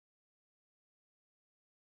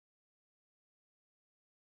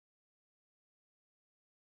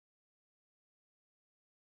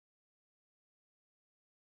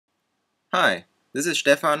Hi, this is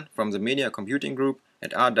Stefan from the Media Computing Group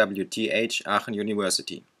at RWTH Aachen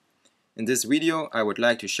University. In this video I would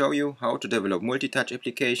like to show you how to develop multi-touch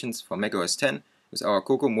applications for macOS 10 with our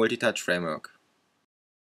Cocoa multi-touch framework.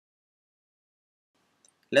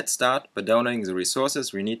 Let's start by downloading the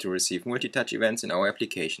resources we need to receive multi-touch events in our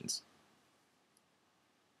applications.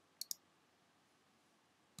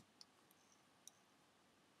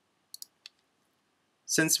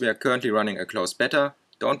 Since we are currently running a closed beta,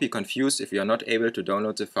 don't be confused if you are not able to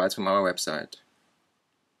download the files from our website.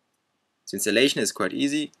 The installation is quite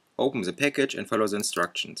easy. Open the package and follow the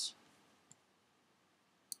instructions.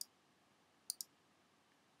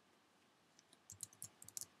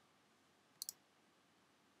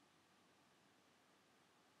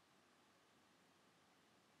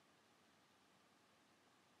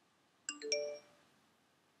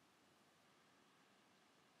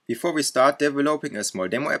 Before we start developing a small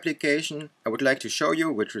demo application, I would like to show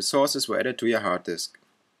you which resources were added to your hard disk.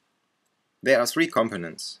 There are three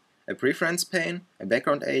components: a preference pane, a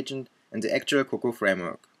background agent, and the actual Cocoa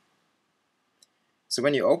framework. So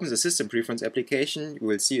when you open the system preference application, you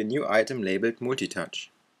will see a new item labeled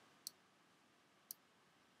multi-touch.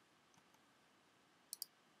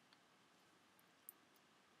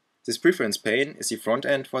 This preference pane is the front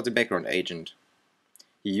end for the background agent.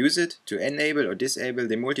 You use it to enable or disable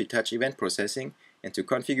the multi-touch event processing and to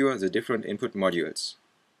configure the different input modules.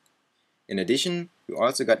 In addition, you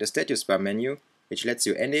also got a status bar menu which lets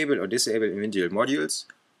you enable or disable individual modules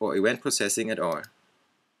or event processing at all.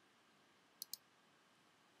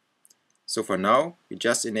 So for now, we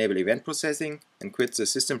just enable event processing and quit the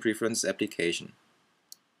system preferences application.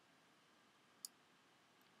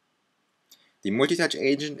 The multi-touch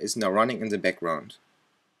agent is now running in the background.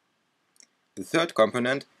 The third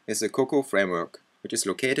component is the Cocoa framework, which is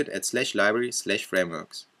located at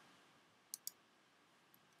 /library/frameworks.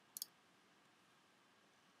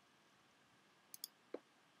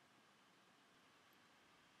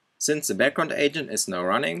 Since the background agent is now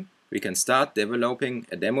running, we can start developing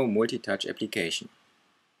a demo multi-touch application.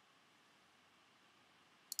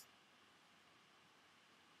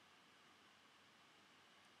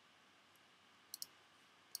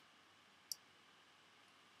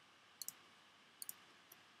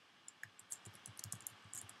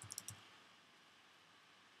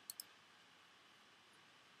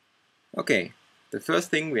 Okay, the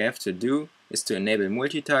first thing we have to do is to enable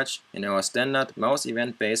multi-touch in our standard mouse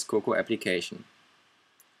event-based Cocoa application.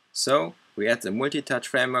 So, we add the multi-touch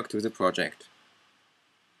framework to the project.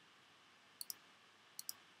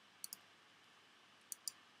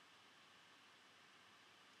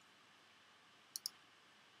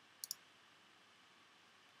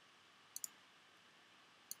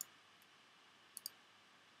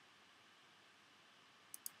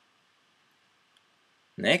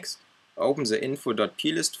 Next, open the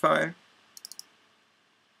info.plist file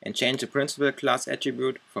and change the principal class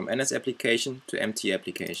attribute from NSApplication to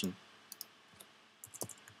MTApplication.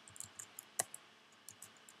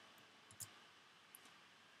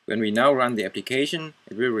 When we now run the application,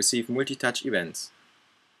 it will receive multi-touch events.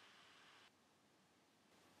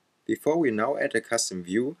 Before we now add a custom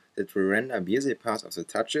view that will render bezier paths of the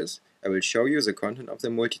touches, I will show you the content of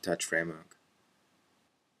the multi-touch framework.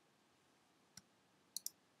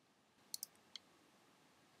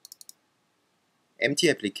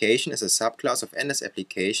 MTApplication is a subclass of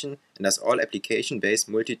NSApplication and does all application-based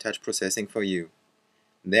multi-touch processing for you.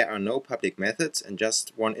 There are no public methods and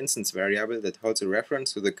just one instance variable that holds a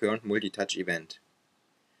reference to the current multi-touch event.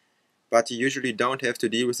 But you usually don't have to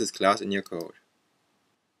deal with this class in your code.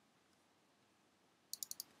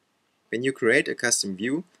 When you create a custom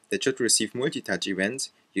view that should receive multi-touch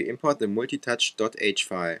events, you import the multitouch.h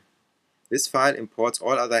file. This file imports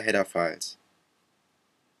all other header files.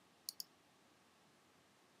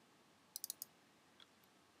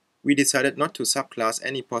 We decided not to subclass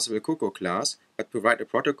any possible Cocoa class, but provide a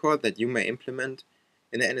protocol that you may implement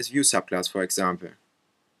in an NSView subclass, for example.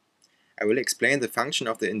 I will explain the function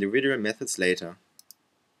of the individual methods later.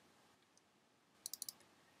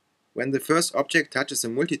 When the first object touches a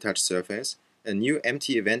multi-touch surface, a new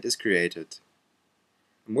empty event is created.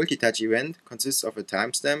 A multi-touch event consists of a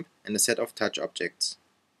timestamp and a set of touch objects.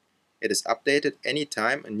 It is updated any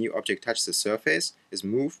time a new object touches the surface, is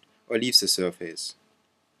moved, or leaves the surface.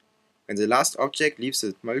 When the last object leaves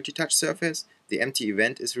the multi-touch surface, the empty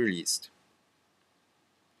event is released.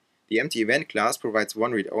 The empty event class provides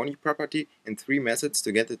one read-only property and three methods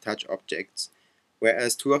to get the touch objects,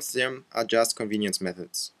 whereas two of them are just convenience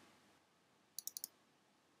methods.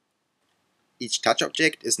 Each touch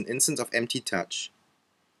object is an instance of empty touch.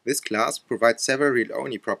 This class provides several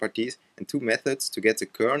read-only properties and two methods to get the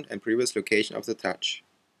current and previous location of the touch.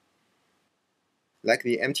 Like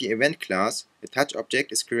the empty-event class, a touch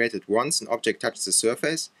object is created once an object touches the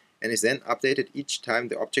surface and is then updated each time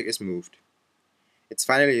the object is moved. It's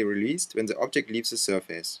finally released when the object leaves the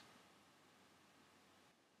surface.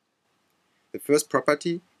 The first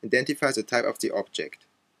property identifies the type of the object.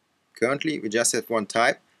 Currently, we just have one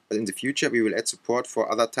type, but in the future we will add support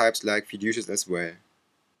for other types like fiducials as well.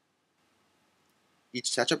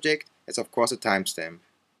 Each touch object has of course a timestamp.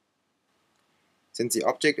 Since the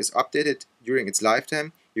object is updated during its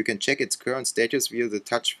lifetime, you can check its current status via the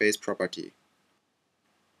touch phase property.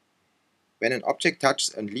 When an object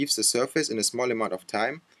touches and leaves the surface in a small amount of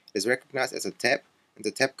time, it is recognized as a tap, and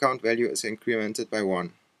the tap count value is incremented by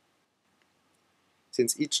 1.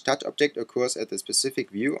 Since each touch object occurs at a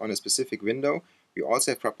specific view on a specific window, we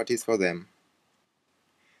also have properties for them.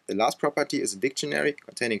 The last property is a dictionary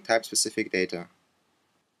containing type-specific data.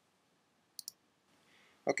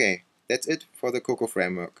 Okay, that's it for the Cocoa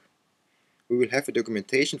framework. We will have a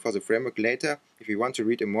documentation for the framework later if you want to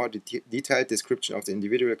read a more detailed description of the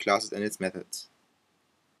individual classes and its methods.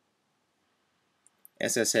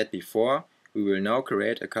 As I said before, we will now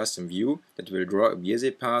create a custom view that will draw a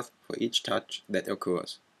Bezier path for each touch that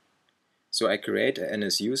occurs. So I create a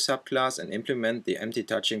NSU subclass and implement the empty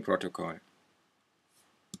touching protocol.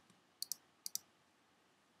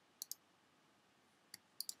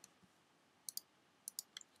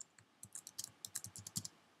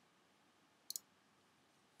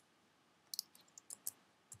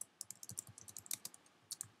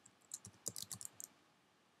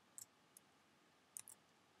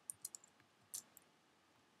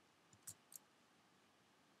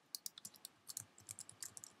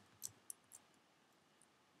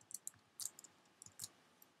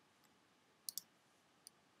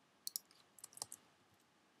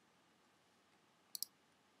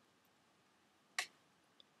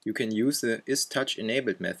 You can use the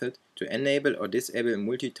isTouchEnabled method to enable or disable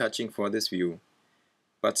multi-touching for this view.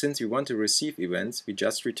 But since we want to receive events, we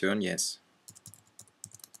just return yes.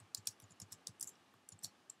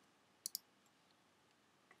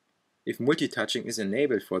 If multi-touching is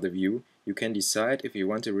enabled for the view, you can decide if you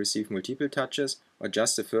want to receive multiple touches or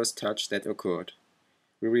just the first touch that occurred.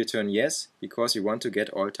 We return yes because we want to get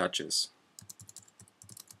all touches.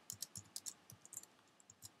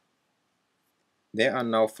 There are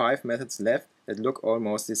now 5 methods left that look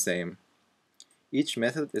almost the same. Each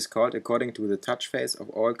method is called according to the touch phase of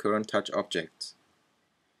all current touch objects.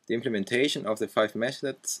 The implementation of the 5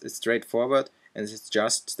 methods is straightforward and is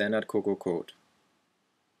just standard Cocoa code.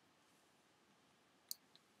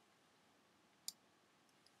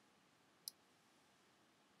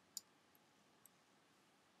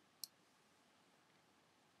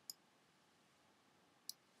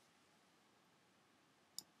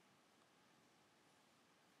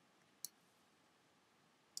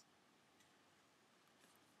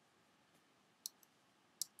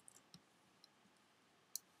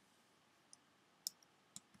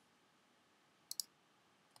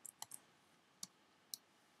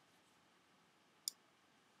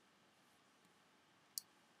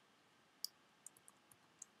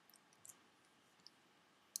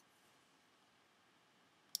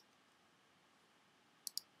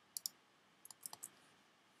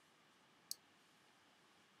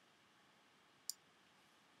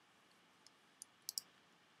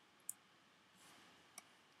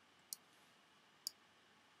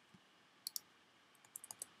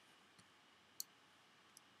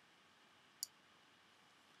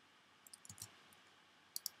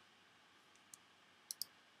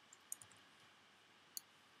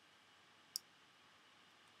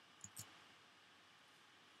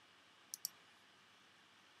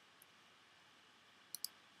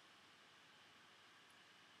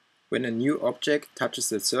 When a new object touches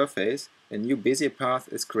the surface, a new Bezier path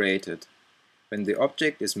is created. When the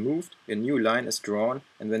object is moved, a new line is drawn,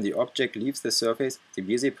 and when the object leaves the surface, the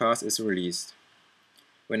Bezier path is released.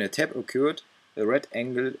 When a tap occurred, a red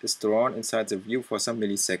angle is drawn inside the view for some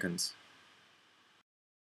milliseconds.